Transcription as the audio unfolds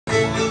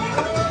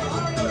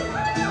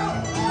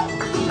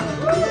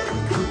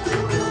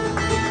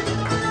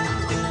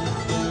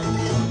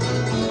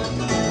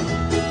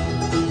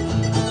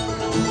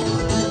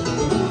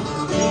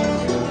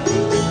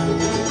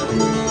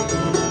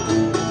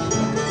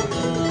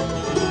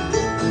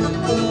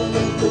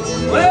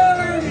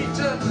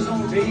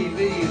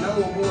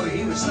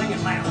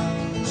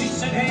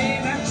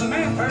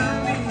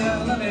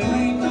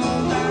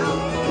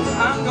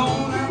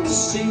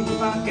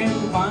I can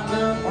find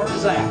her for a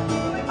zap.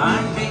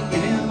 I'm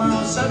taking him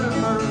on southern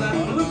for that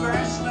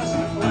bluegrass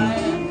lusty flat.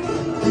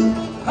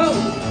 Oh,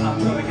 I'm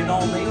gonna get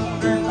on the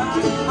old dirt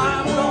bike.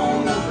 I'm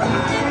gonna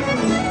ride.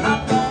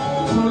 I'm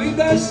gonna leave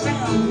this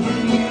town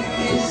and get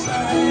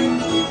inside.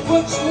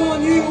 Which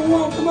one you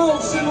want the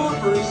most? An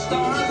opera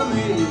star of the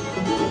minute.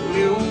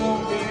 You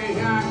won't be,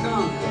 here I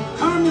come.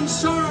 Carmen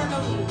Sardo.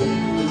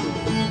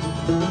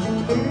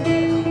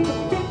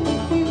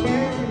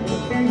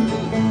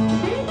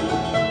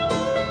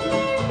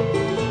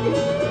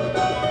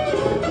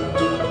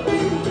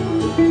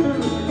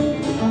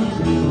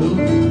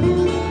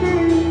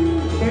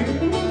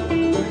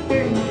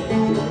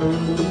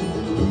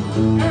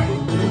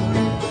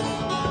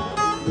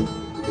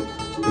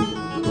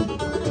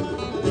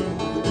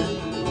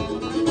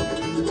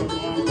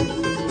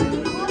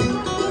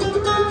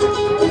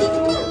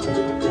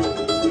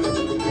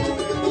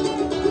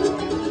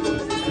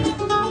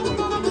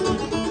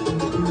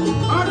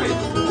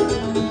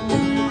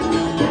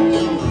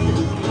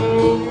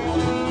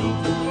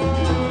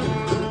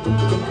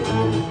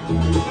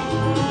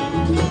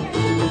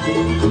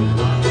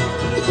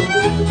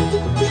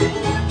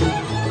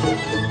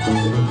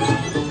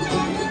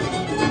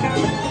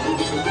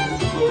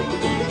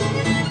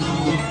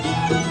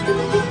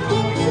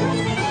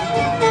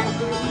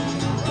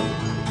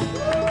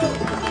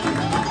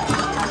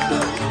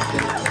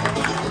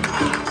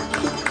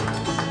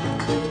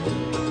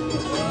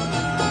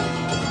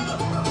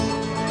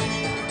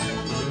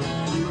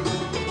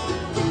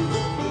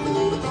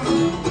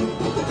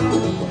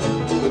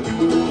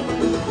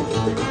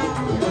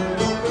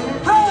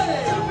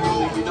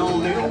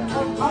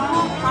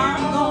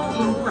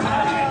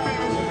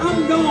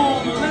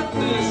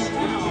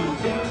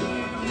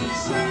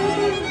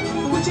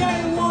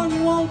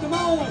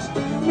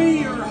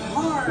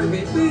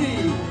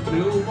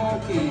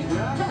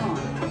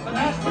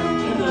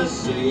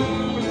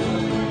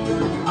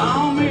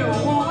 I'm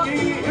Milwaukee,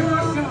 here I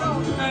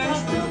come,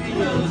 Nashville,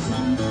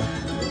 Tennessee.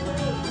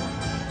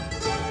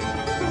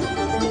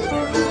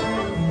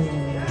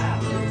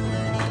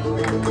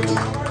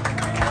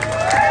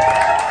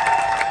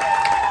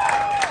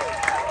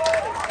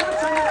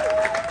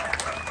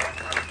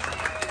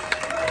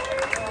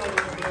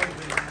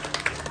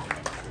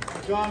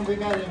 John, we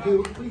got to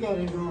do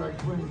our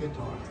twin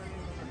guitar.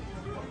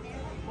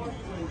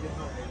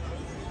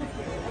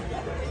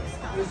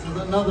 This is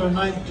another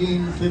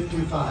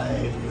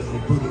 1955 little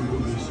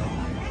boogie song.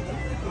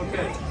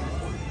 Okay.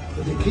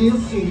 For the key of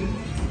C,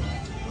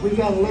 we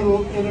got a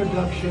little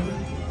introduction.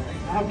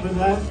 After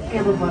that,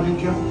 everybody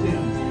jumps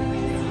in.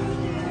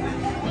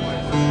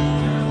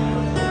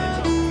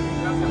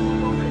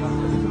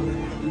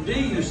 D,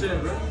 you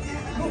said, right?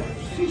 Oh,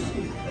 C.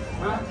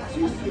 Huh? C.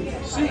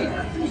 C.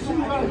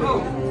 Right.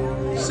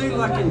 Oh, C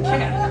like in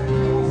cat.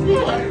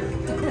 Yeah.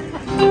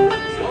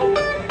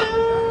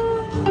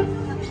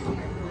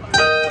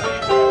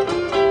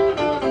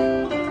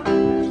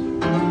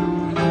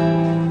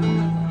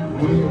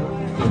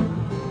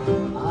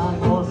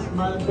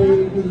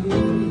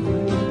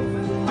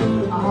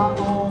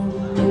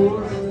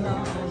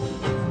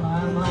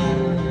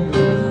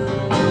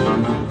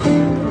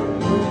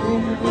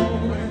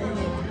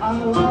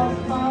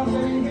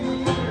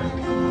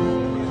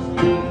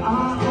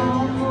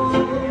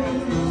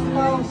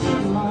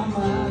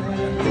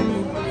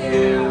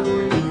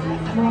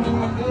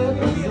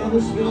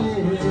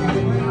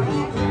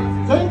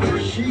 Think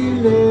she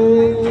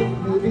left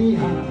me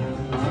behind.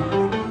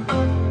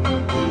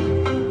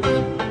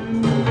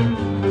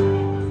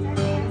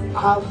 I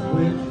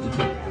went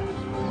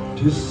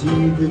to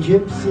see the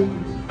gypsy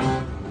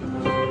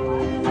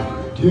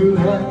to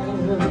have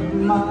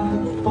my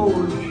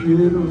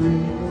fortune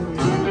read.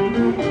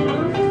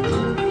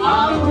 I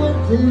went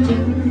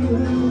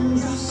to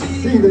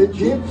see the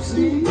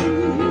gypsy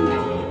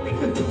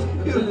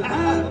to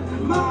have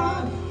my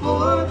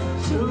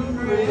fortune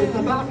read. It's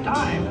about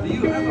time. Do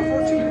you have a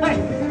fortune? I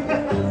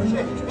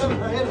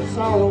had a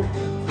song.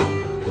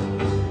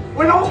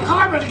 When old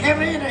Carmen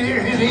came in here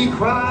and he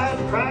cried.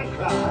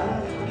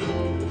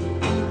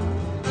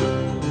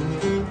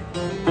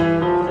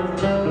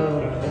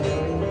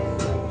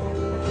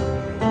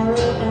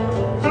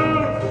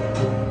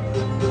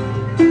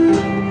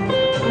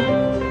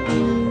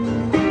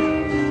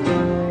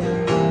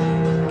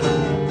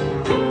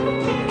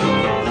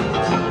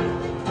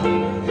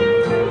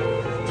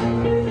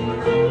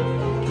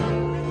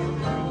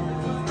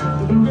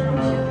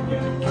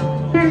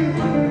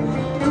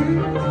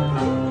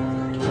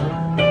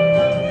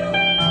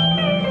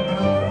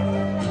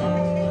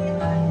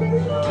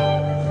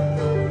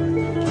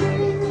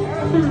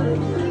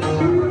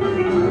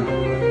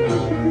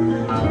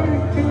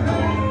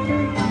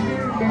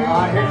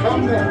 Here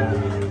comes it.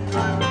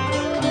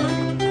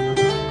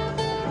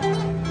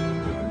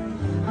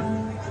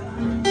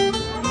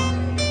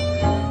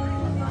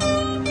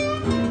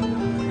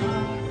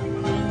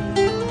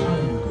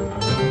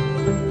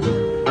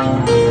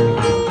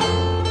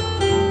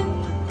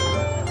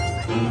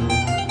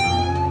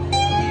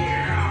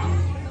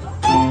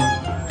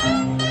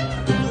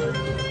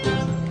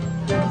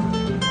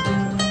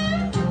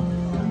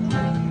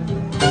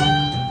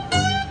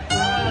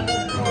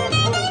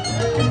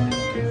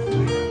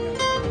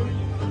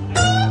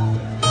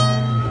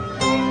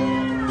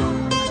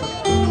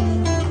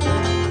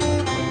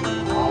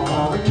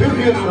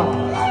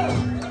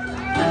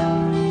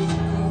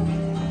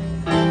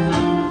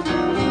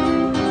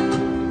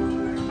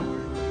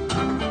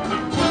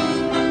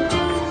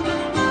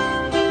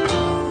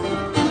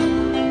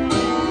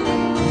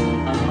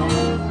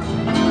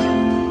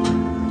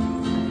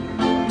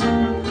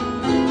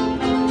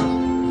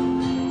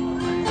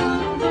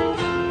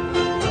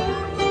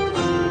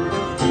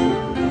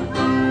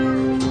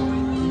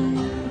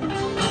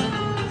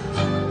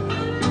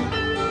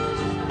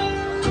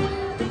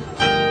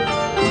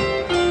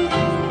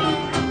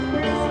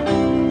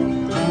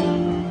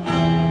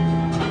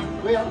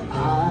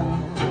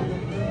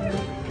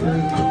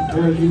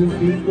 tell you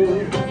people,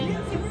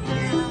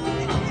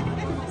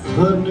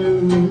 the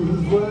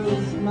news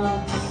was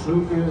not so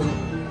good.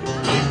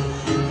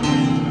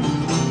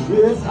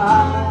 Yes, I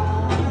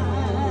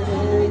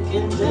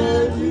can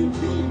tell you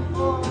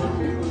people,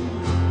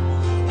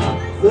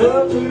 the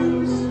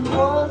news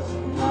was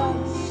not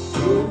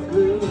so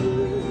good.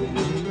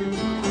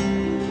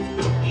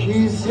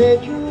 She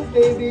said your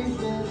baby's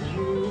dead,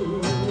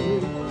 you.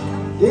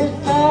 This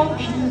time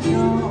she's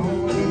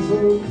gone so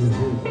good.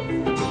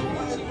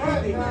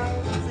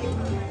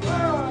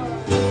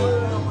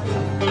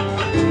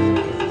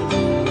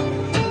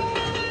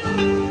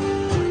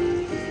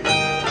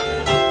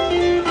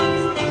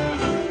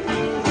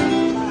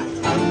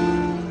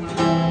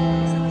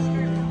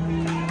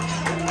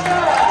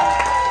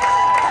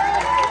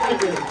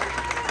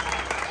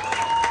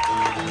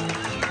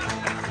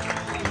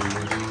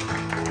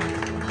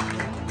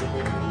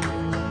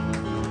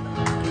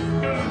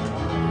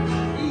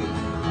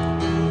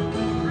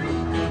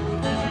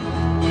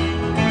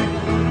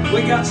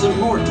 We got some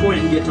more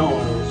twin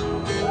guitars.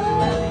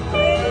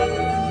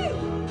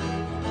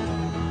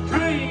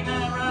 Train I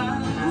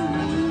ride,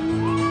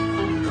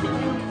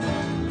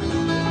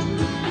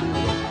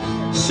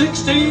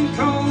 16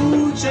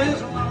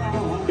 coaches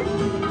long.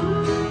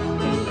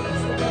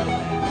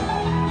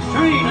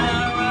 Train I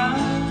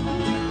ride,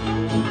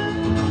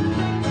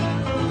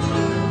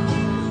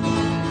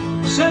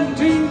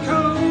 17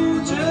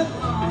 coaches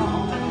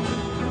long.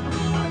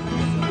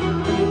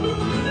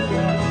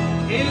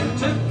 It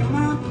took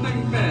my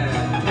baby,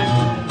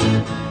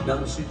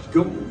 now she's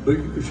gone,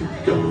 baby,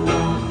 she's gone.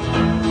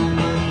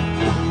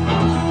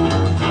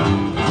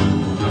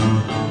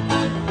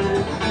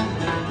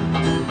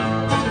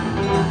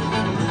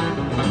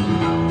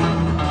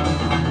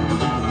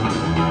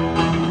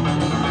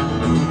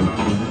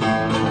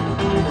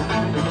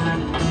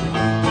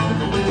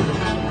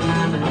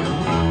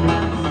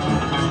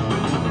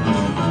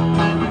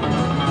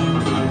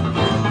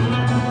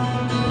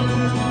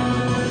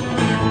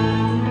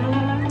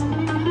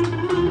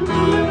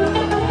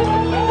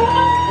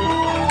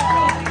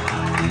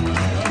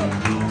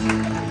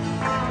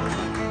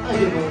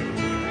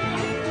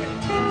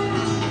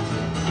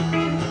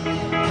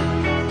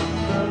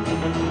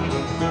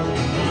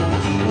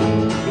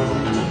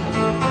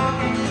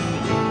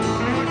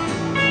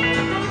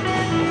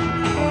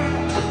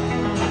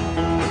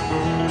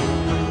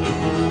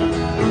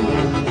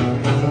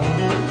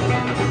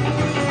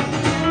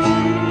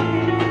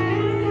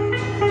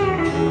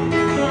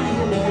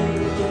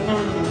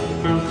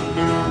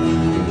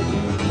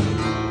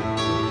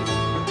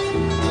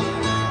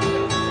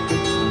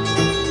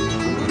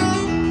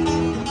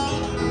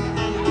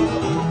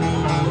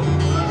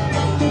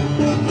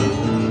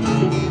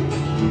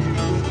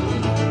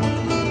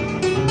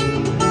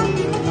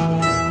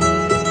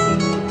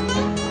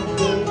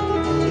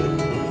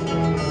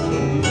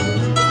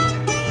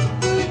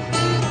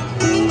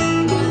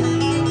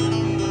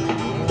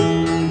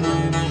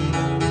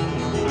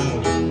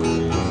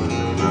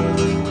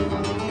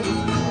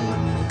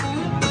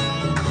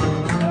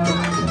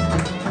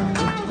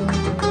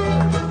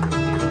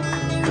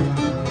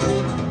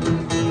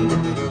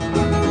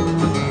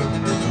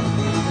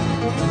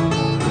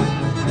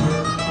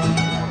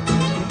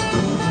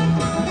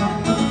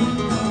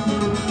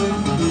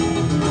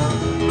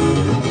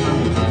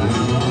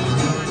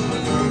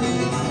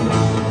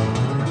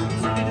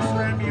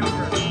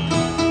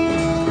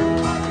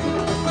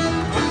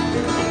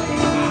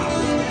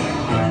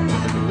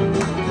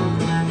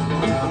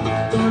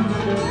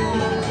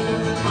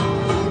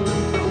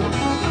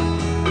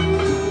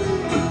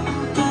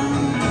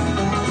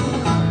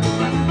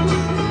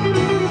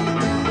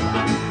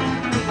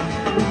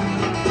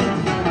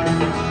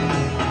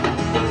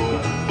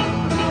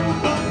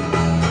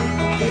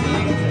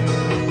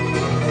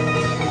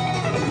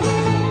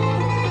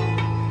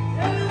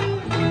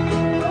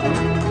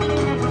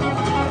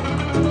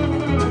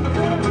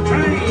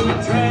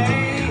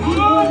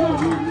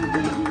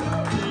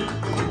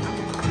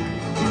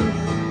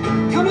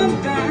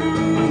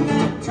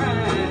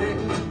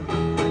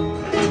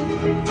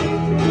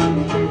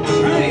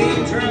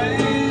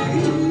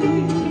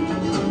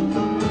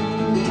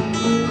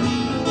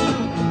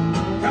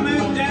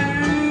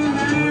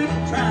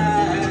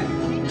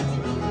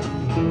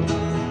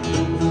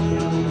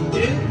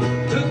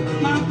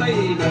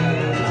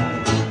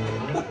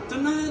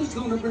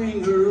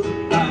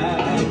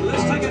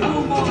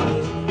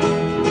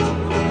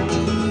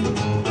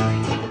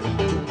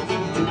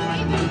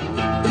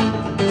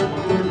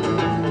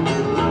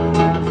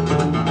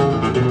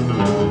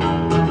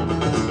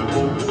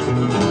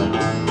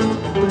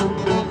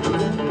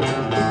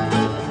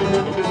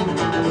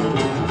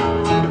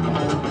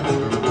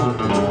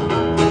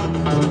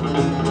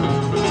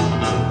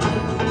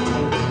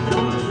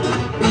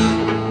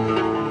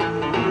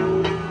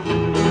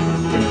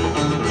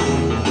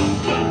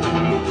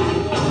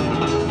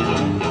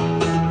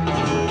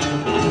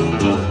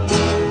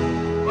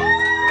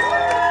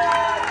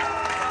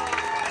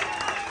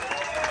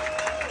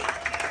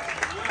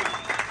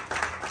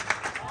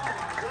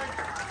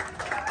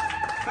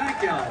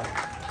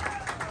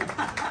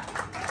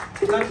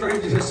 That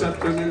brings us up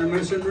to an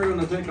intermission. We're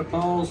going to take a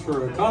pause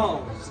for a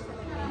cause.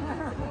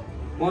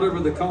 Whatever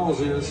the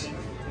cause is,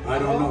 I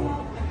don't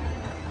know.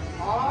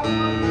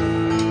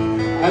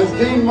 As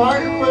Dean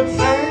Martin would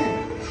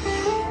say,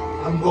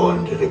 I'm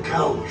going to the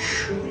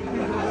couch.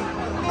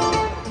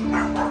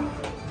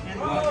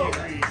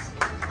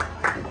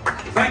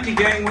 Thank you,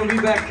 gang. We'll be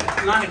back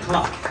at 9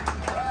 o'clock.